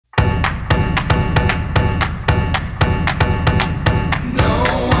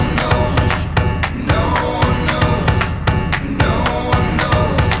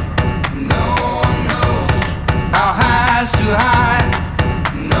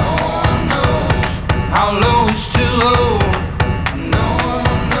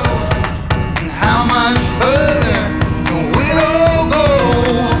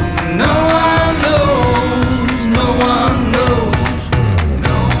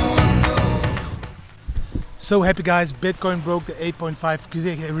so happy, guys. Bitcoin broke the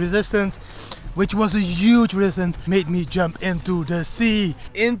 8.5 resistance, which was a huge resistance, made me jump into the sea.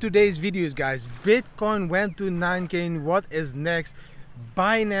 In today's videos, guys, Bitcoin went to 9K. What is next?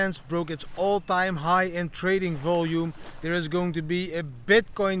 Binance broke its all-time high in trading volume. There is going to be a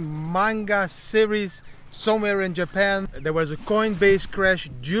Bitcoin Manga series somewhere in Japan. There was a Coinbase crash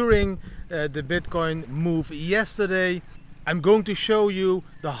during the Bitcoin move yesterday. I'm going to show you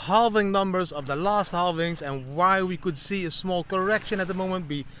the halving numbers of the last halvings and why we could see a small correction at the moment,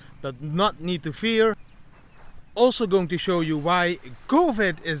 but not need to fear. Also going to show you why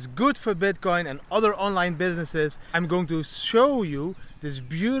COVID is good for Bitcoin and other online businesses. I'm going to show you this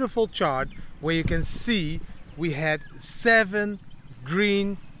beautiful chart where you can see we had 7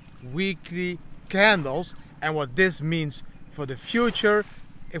 green weekly candles and what this means for the future.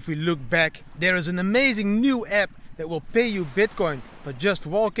 If we look back, there is an amazing new app that will pay you Bitcoin for just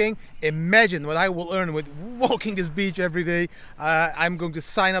walking. Imagine what I will earn with walking this beach every day. I'm going to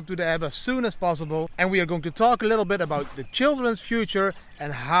sign up to the app as soon as possible, and we are going to talk a little bit about the children's future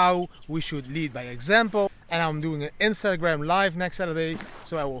and how we should lead by example. And I'm doing an Instagram live next Saturday,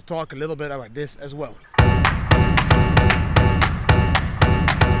 so I will talk a little bit about this as well.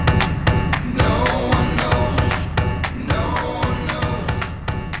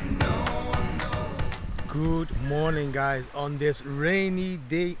 Good morning, guys, on this rainy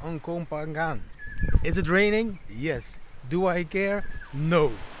day on Kompangan. Is it raining? Yes. Do I care?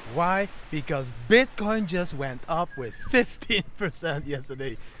 No. Why? Because Bitcoin just went up with 15%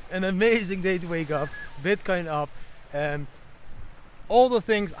 yesterday. An amazing day to wake up. Bitcoin up. All the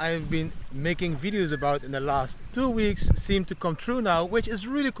things I've been making videos about in the last 2 weeks seem to come true now, which is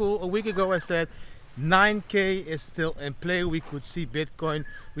really cool. A week ago I said 9K is still in play. We could see Bitcoin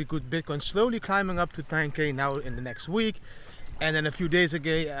Bitcoin slowly climbing up to 9K now in the next week. And then a few days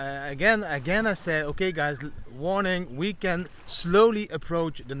ago, again I said, okay guys, warning, we can slowly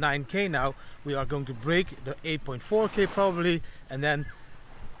approach the 9K now. We are going to break the 8.4K probably, and then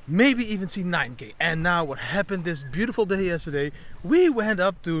maybe even see 9K. And now what happened this beautiful day yesterday, we went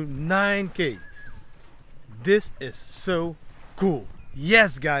up to 9K. This is so cool.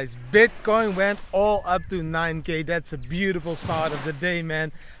 Yes, guys, Bitcoin went all up to 9K. That's a beautiful start of the day,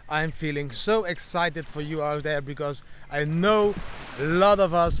 man. I'm feeling so excited for you out there because I know a lot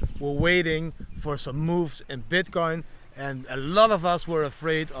of us were waiting for some moves in Bitcoin, and a lot of us were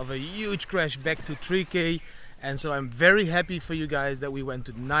afraid of a huge crash back to 3K. And so I'm very happy for you guys that we went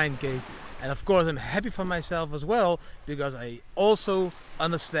to 9K. And of course I'm happy for myself as well, because I also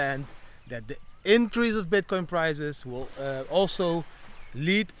understand that the increase of Bitcoin prices will also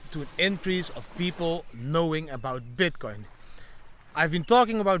lead to an increase of people knowing about Bitcoin. I've been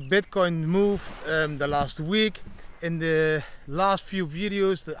talking about Bitcoin move the last week. In the last few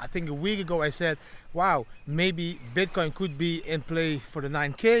videos, I think a week ago, I said, wow, maybe Bitcoin could be in play for the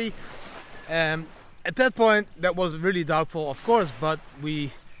 9K. At that point, that was really doubtful, of course, but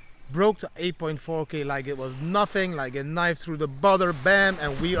we broke the 8.4K like it was nothing, like a knife through the butter, bam,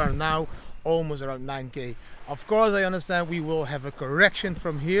 and we are now almost around 9K. Of course, I understand we will have a correction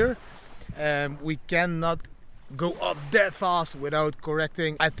from here. We cannot go up that fast without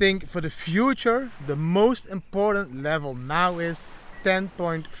correcting. I think for the future, the most important level now is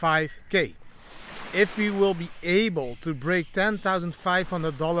 10.5K. If we will be able to break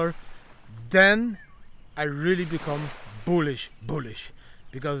 $10,500, then I really become bullish,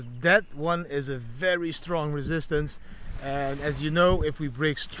 because that one is a very strong resistance. And as you know, if we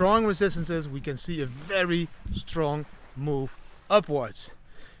break strong resistances, we can see a very strong move upwards.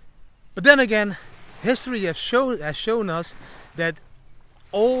 But then again, history has shown us that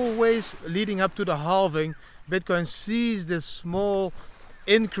always leading up to the halving, Bitcoin sees this small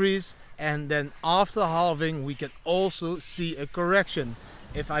increase, and then after halving we can also see a correction.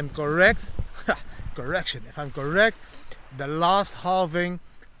 If I'm correct, if I'm correct, the last halving,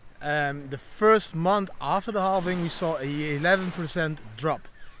 the first month after the halving, we saw a 11% drop.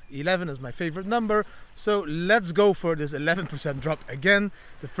 11 is my favorite number, so let's go for this 11% drop again.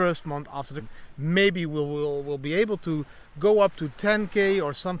 The first month after the, maybe we'll be able to go up to 10K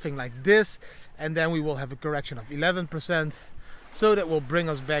or something like this, and then we will have a correction of 11%, so that will bring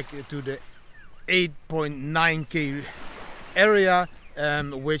us back to the 8.9K area,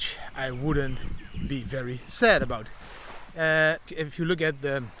 which I wouldn't be very sad about. If you look at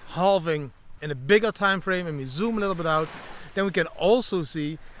the halving in a bigger time frame and we zoom a little bit out, then we can also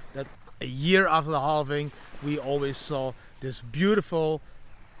see that a year after the halving we always saw this beautiful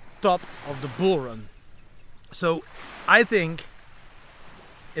top of the bull run. So I think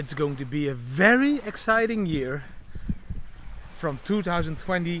it's going to be a very exciting year from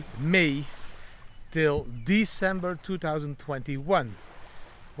 2020 May till December 2021.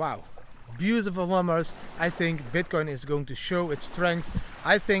 Wow, beautiful numbers. I think Bitcoin is going to show its strength.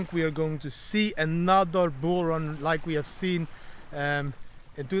 I think we are going to see another bull run like we have seen in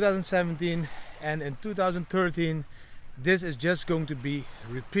 2017 and in 2013. This is just going to be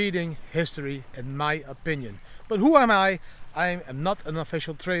repeating history in my opinion. But who am I? I am not an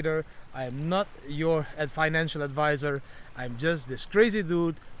official trader. I am not your financial advisor. I'm just this crazy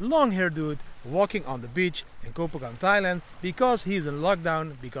dude, long hair dude, walking on the beach in Koh Phangan, Thailand, because he's in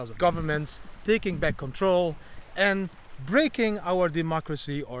lockdown, because of governments taking back control and breaking our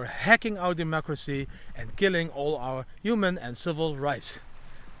democracy or hacking our democracy and killing all our human and civil rights.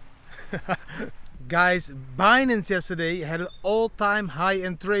 Guys, Binance yesterday had an all-time high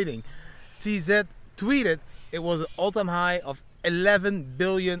in trading. CZ tweeted it was an all-time high of 11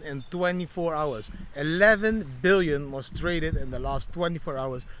 billion in 24 hours. 11 billion was traded in the last 24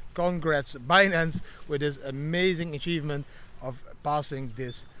 hours. Congrats Binance with this amazing achievement of passing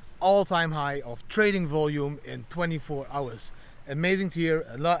this all-time high of trading volume in 24 hours. Amazing to hear.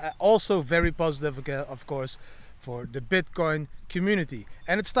 Also very positive, of course, for the Bitcoin community.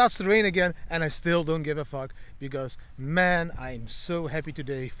 And it starts to rain again, and I still don't give a fuck, because man, I'm so happy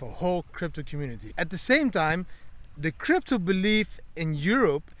today for whole crypto community. At the same time, the crypto belief in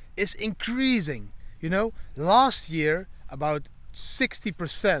Europe is increasing. You know, last year about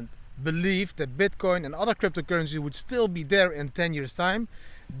 60% believed that Bitcoin and other cryptocurrencies would still be there in 10 years time.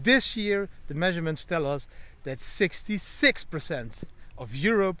 This year the measurements tell us that 66% of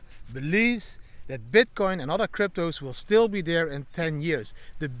Europe believes that Bitcoin and other cryptos will still be there in 10 years.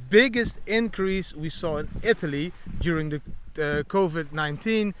 The biggest increase we saw in Italy during the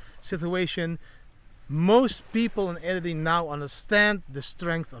COVID-19 situation. Most people in Italy now understand the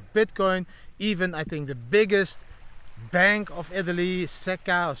strength of Bitcoin. Even I think the biggest bank of Italy,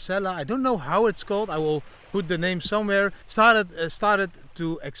 Secca or Sella, I don't know how it's called, I will put the name somewhere, started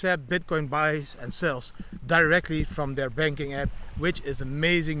to accept Bitcoin buys and sells directly from their banking app, which is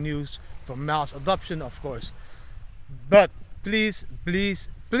amazing news for mass adoption, of course. But please, please,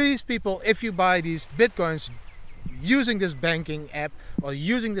 please people, if you buy these Bitcoins using this banking app or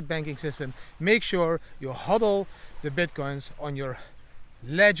using the banking system, make sure you hodl the Bitcoins on your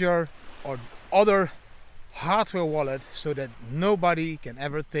ledger or other hardware wallet so that nobody can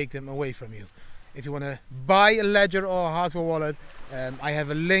ever take them away from you. If you want to buy a ledger or a hardware wallet, I have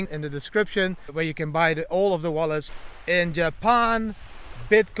a link in the description where you can buy all of the wallets. In Japan,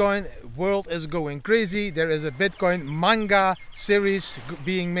 Bitcoin world is going crazy. There is a Bitcoin Manga series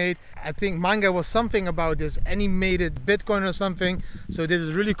being made. I think Manga was something about this animated Bitcoin or something. So this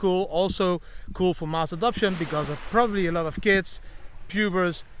is really cool. Also cool for mass adoption because of probably a lot of kids,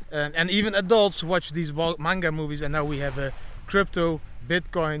 pubers, and even adults watch these manga movies, and now we have a crypto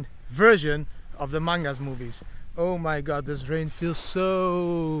Bitcoin version of the mangas movies. Oh my god, this rain feels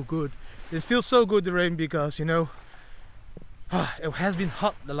so good. This feels so good, the rain, because you know, it has been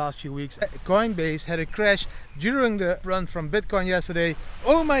hot the last few weeks. Coinbase had a crash during the run from Bitcoin yesterday.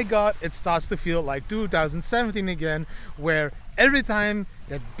 Oh my god, it starts to feel like 2017 again, where every time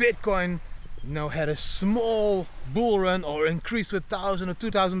that Bitcoin had a small bull run or increased with $1,000 or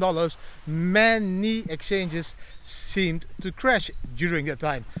 $2,000, many exchanges seemed to crash during that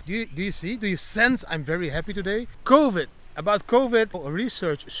time. Do you sense I'm very happy today? About COVID,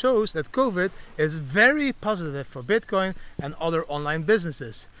 research shows that COVID is very positive for Bitcoin and other online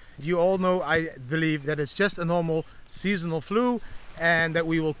businesses. You all know, I believe, that it's just a normal seasonal flu and that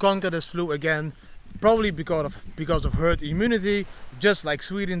we will conquer this flu again, probably because of herd immunity, just like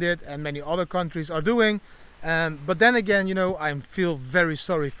Sweden did and many other countries are doing. But then again, you know, I feel very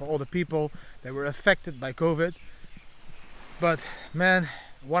sorry for all the people that were affected by COVID. But man,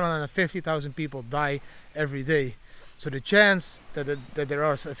 150,000 people die every day. So the chance that there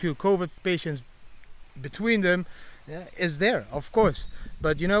are a few COVID patients between them is there, of course.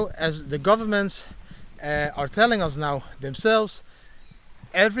 But you know, as the governments are telling us now themselves,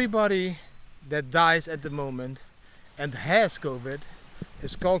 everybody that dies at the moment and has COVID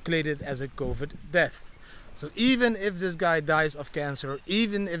is calculated as a COVID death. So even if this guy dies of cancer,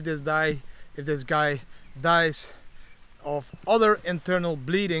 even if this guy dies of other internal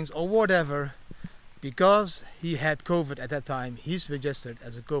bleedings or whatever, because he had COVID at that time, he's registered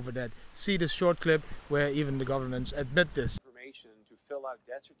as a COVID death. See this short clip where even the governments admit this. Information to fill out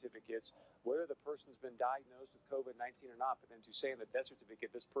death certificates, whether the person's been diagnosed with COVID-19 or not, but then to say in the death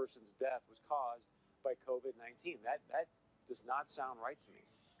certificate this person's death was caused by COVID-19. That does not sound right to me.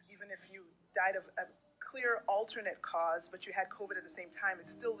 Even if you died of a clear alternate cause, but you had COVID at the same time,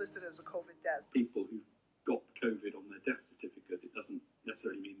 it's still listed as a COVID death. People who got COVID on their death certificate, it doesn't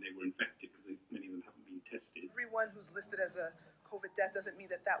necessarily mean they were infected, because many of them Everyone who's listed as a COVID death doesn't mean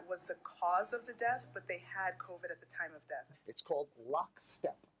that that was the cause of the death, but they had COVID at the time of death. It's called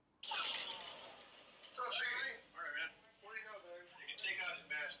lockstep. What's up, Didi? All right, man. What do you know, man? You can take out the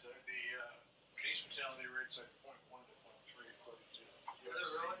mask, the case fatality rate's like 0.1 to 0.3 according to USC.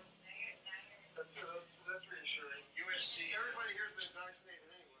 Is it really? That's reassuring. USC. Everybody here's been vaccinated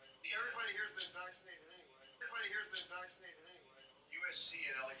anyway. USC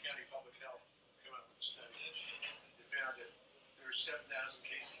and LA County Public Health came out with a study. They found that there are 7,000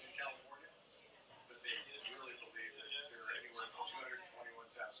 cases in California, but they really believe that there are anywhere from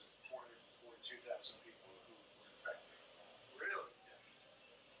 221,000 to 442,000 people who were infected. Really?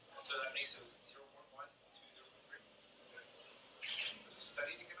 Yeah. So that makes it 0.1, 2, 0.3. There's a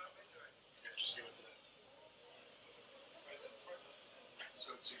study to give out, right? Yeah, just give it to them.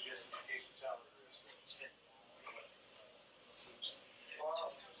 So it suggests the case fatality rate is 10.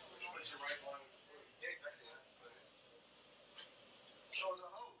 What's your right line with the flu? Yeah, exactly. Yeah, that's what it is. So it was a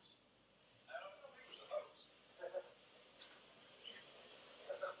hose. I don't think it was a hose.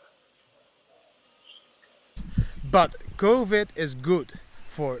 But COVID is good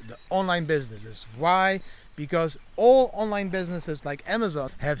for the online businesses. Why? Because all online businesses like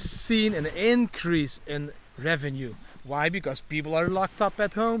Amazon have seen an increase in revenue. Why? Because people are locked up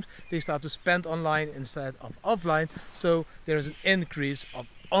at home, they start to spend online instead of offline, so there is an increase of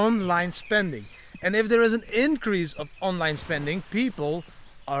online spending. And if there is an increase of online spending, people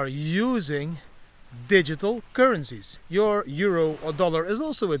are using digital currencies. Your euro or dollar is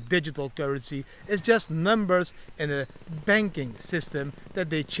also a digital currency. It's just numbers in a banking system that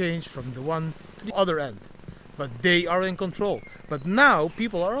they change from the one to the other end. But they are in control. But now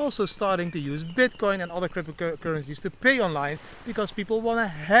people are also starting to use Bitcoin and other cryptocurrencies to pay online because people want to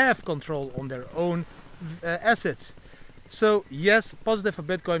have control on their own assets. So yes, positive for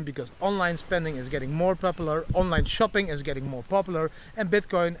Bitcoin because online spending is getting more popular, online shopping is getting more popular, and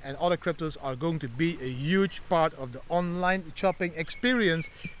Bitcoin and other cryptos are going to be a huge part of the online shopping experience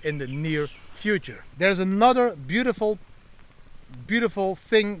in the near future. There's another beautiful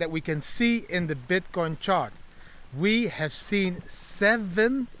thing that we can see in the Bitcoin chart. We have seen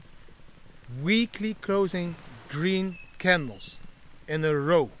 7 weekly closing green candles in a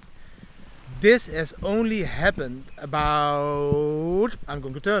row. This has only happened about,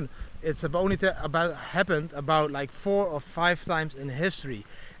 it's only happened about like 4 or 5 times in history.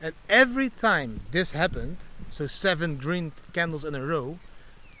 And every time this happened, so 7 green candles in a row,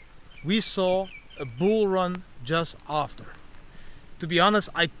 we saw a bull run just after. To be honest,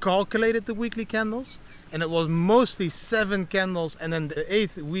 I calculated the weekly candles, and it was mostly 7 candles and then the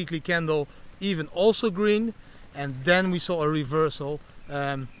 8th weekly candle even also green, and then we saw a reversal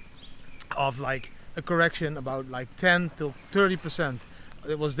of like a correction about like 10 till 30%.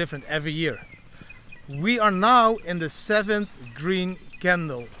 It was different every year. We are now in the 7th green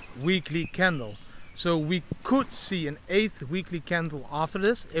candle, weekly candle. So we could see an 8th weekly candle after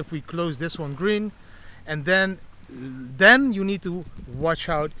this if we close this one green, and then you need to watch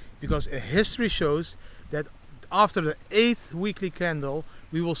out because history shows that after the 8th weekly candle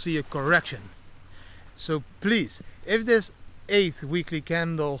we will see a correction. So please, if this 8th weekly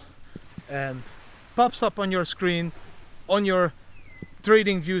candle pops up on your screen, on your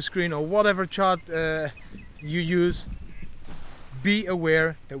trading view screen or whatever chart you use, be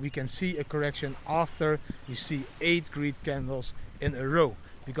aware that we can see a correction after you see 8 green candles in a row,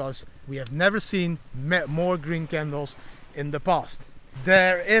 because we have never seen more green candles in the past.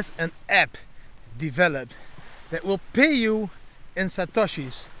 There is an app developed that will pay you in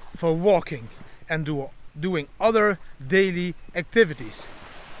satoshis for walking and doing other daily activities.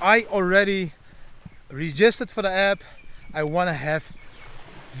 I already registered for the app. I want to have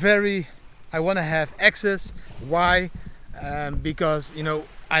access. Why? Because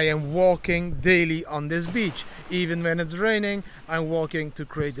I am walking daily on this beach. Even when it's raining, I'm walking to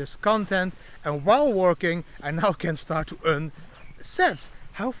create this content, and while walking I now can start to earn sats.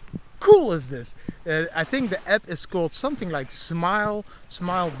 How cool is this? I think the app is called something like Smile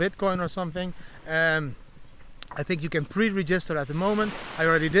Bitcoin or something. I think you can pre-register at the moment. I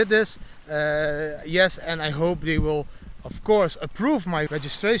already did this. Yes, and I hope they will of course approve my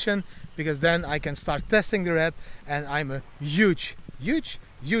registration, because then I can start testing their app, and I'm a huge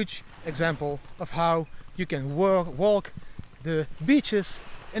example of how you can walk the beaches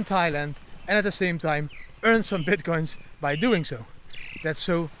in Thailand and at the same time earn some bitcoins by doing so. That's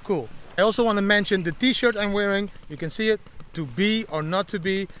so cool. I also want to mention the t-shirt I'm wearing. You can see it. To be or not to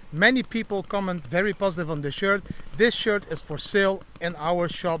be. Many people comment very positive on this shirt. This shirt is for sale in our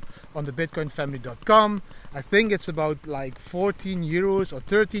shop on the bitcoinfamily.com. I think it's about like 14 euros or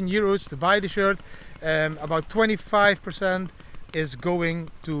 13 euros to buy the shirt. About 25% is going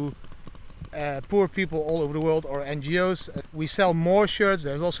to poor people all over the world or NGOs. We sell more shirts.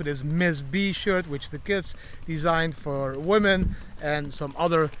 There's also this Miss B shirt, which the kids designed for women, and some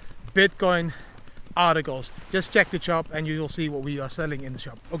other Bitcoin articles. Just check the shop and you will see what we are selling in the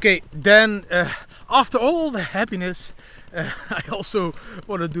shop. Okay, then after all the happiness, I also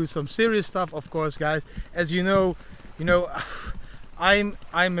want to do some serious stuff, of course, guys. As you know, I'm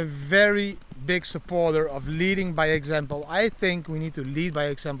a very big supporter of leading by example. I think we need to lead by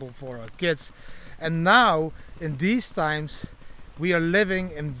example for our kids. And now, in these times, we are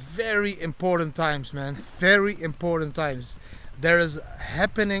living in very important times, man. Very important times. There is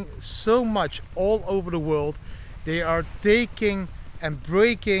happening so much all over the world. They are taking and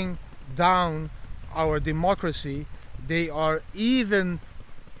breaking down our democracy. They are even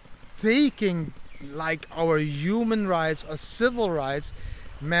taking like our human rights or civil rights.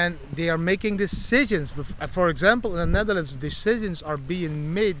 Man, they are making decisions. For example, in the Netherlands, decisions are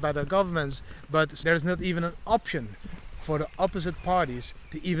being made by the governments, but there's not even an option for the opposite parties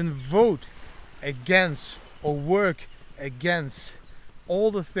to even vote against or work against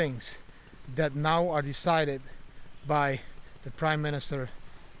all the things that now are decided by the Prime Minister.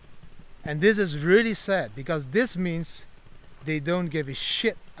 And this is really sad, because this means they don't give a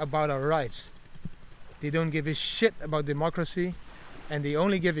shit about our rights. They don't give a shit about democracy, and they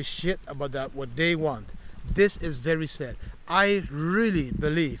only give a shit about what they want. This is very sad. I really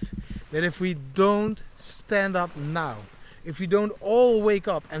believe that if we don't stand up now, if we don't all wake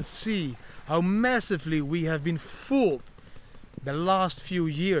up and see how massively we have been fooled the last few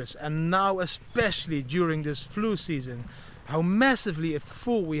years, and now especially during this flu season, how massively a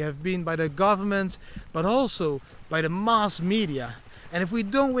fool we have been by the government, but also by the mass media. And if we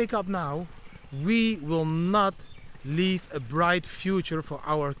don't wake up now, we will not leave a bright future for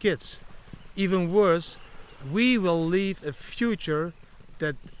our kids. Even worse, we will leave a future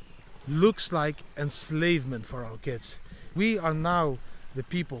that looks like enslavement for our kids. We are now the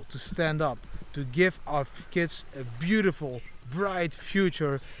people to stand up, to give our kids a beautiful, bright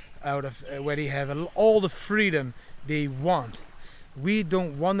future out of where they have all the freedom they want. We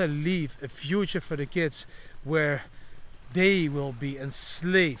don't want to leave a future for the kids where they will be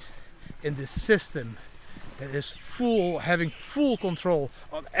enslaved in this system that is having full control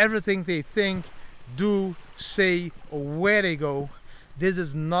on everything they think, do, say, or where they go. This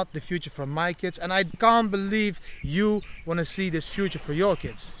is not the future for my kids, and I can't believe you want to see this future for your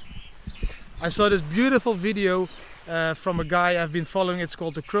kids. I saw this beautiful video from a guy I've been following. It's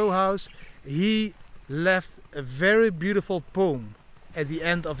called The Crow House. He left a very beautiful poem at the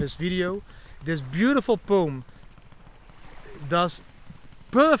end of his video. This beautiful poem does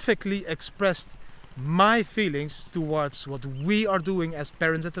perfectly express my feelings towards what we are doing as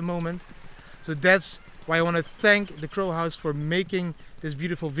parents at the moment. So that's why I want to thank The Crow House for making this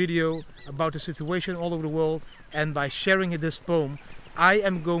beautiful video about the situation all over the world, and by sharing this poem. I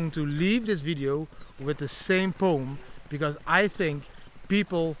am going to leave this video with the same poem, because I think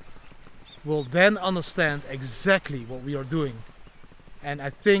people will then understand exactly what we are doing. And I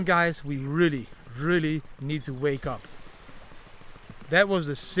think, guys, we really need to wake up. That was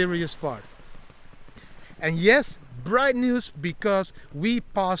the serious part. And yes, bright news, because we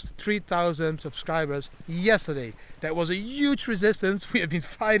passed 3,000 subscribers yesterday. That was a huge resistance we have been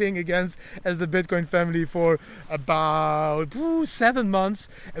fighting against as the Bitcoin family for about 7 months,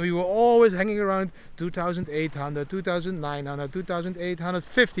 and we were always hanging around 2,800, 2,900,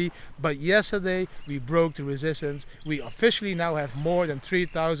 2,850. But yesterday we broke the resistance. We officially now have more than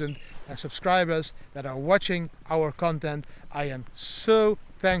 3,000 subscribers that are watching our content. I am so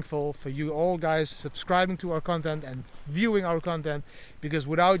thankful for you all guys subscribing to our content and viewing our content, because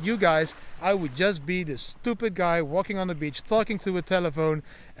without you guys I would just be this stupid guy walking on the beach talking through a telephone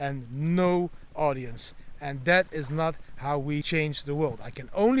and no audience. And that is not how we change the world. I can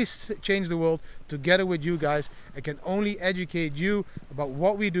only change the world together with you guys. I can only educate you about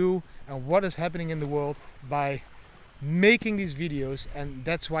what we do and what is happening in the world by making these videos, and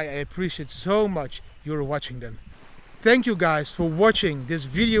that's why I appreciate so much you're watching them. Thank you guys for watching this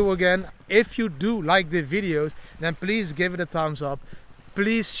video again. If you do like the videos, then please give it a thumbs up.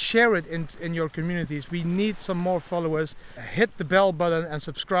 Please share it in your communities. We need some more followers. Hit the bell button and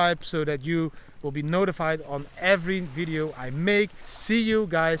subscribe so that you will be notified on every video I make. See you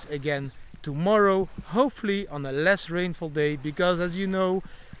guys again tomorrow, hopefully on a less rainful day, because as you know,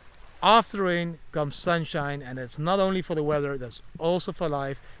 After rain comes sunshine, and it's not only for the weather, that's also for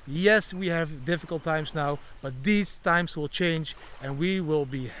life. Yes, we have difficult times now, but these times will change, and we will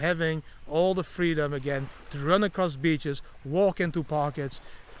be having all the freedom again to run across beaches, walk into pockets,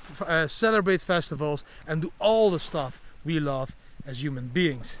 celebrate festivals, and do all the stuff we love as human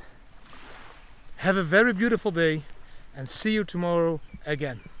beings. Have a very beautiful day, and see you tomorrow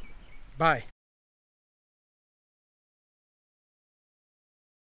again. Bye.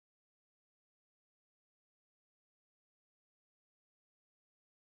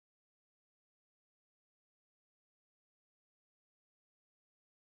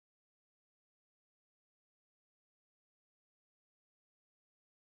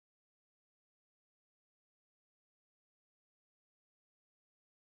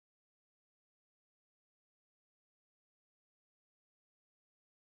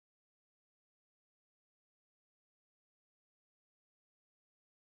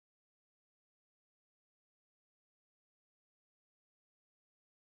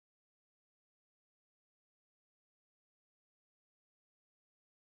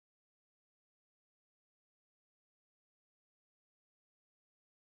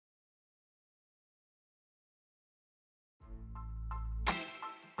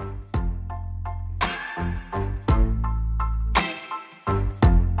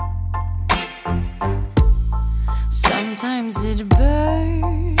 Sometimes it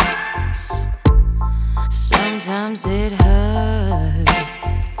burns, sometimes it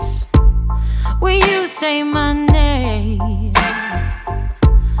hurts when you say my name,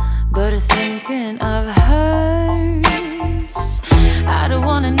 but thinking of hers. I don't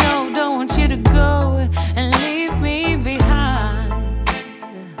wanna know, don't want you to go.